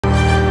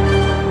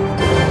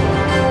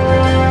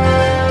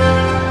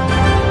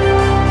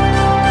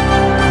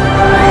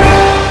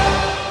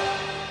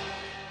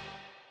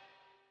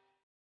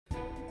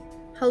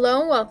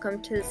Hello and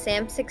welcome to the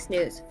Sam 6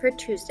 News for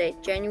Tuesday,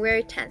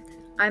 January 10th.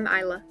 I'm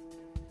Isla.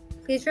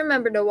 Please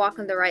remember to walk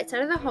on the right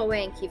side of the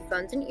hallway and keep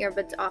phones and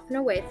earbuds off and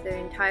away for the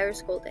entire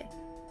school day.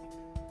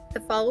 The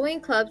following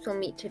clubs will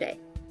meet today: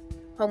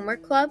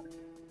 Homework Club,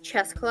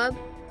 Chess Club,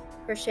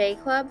 Crochet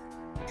Club,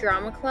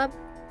 Drama Club,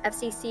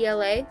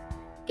 FCCLA,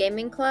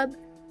 Gaming Club,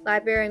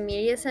 Library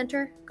Media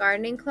Center,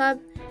 Gardening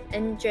Club,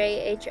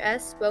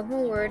 NJHS,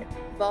 Spoken Word,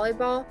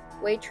 Volleyball,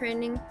 Weight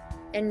Training,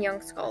 and Young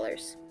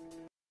Scholars.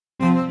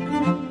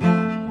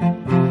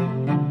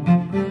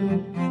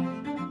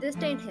 This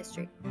day in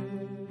history.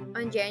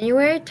 On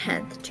January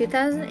 10th,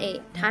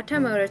 2008, Tata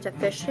Motors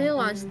officially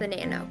launched the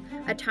Nano,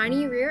 a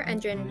tiny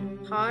rear-engine,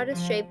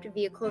 pod-shaped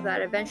vehicle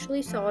that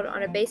eventually sold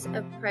on a base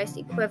of price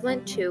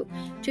equivalent to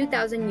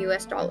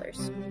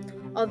 $2,000.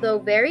 Although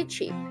very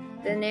cheap,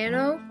 the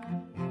Nano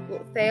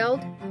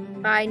failed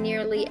by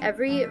nearly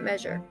every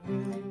measure.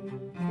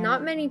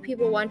 Not many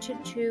people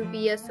wanted to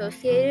be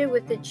associated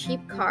with the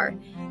cheap car,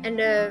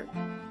 and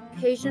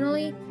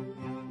occasionally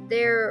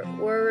there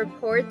were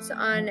reports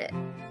on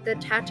the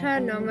Tata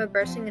Noma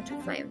bursting into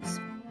flames.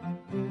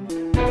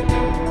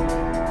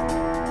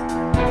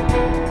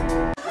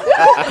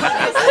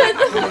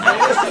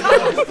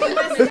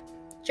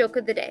 Joke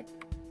of the day.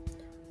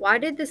 Why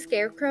did the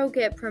Scarecrow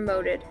get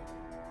promoted?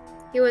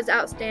 He was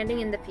outstanding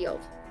in the field.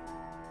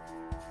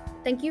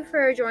 Thank you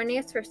for joining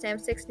us for Sam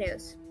 6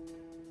 News.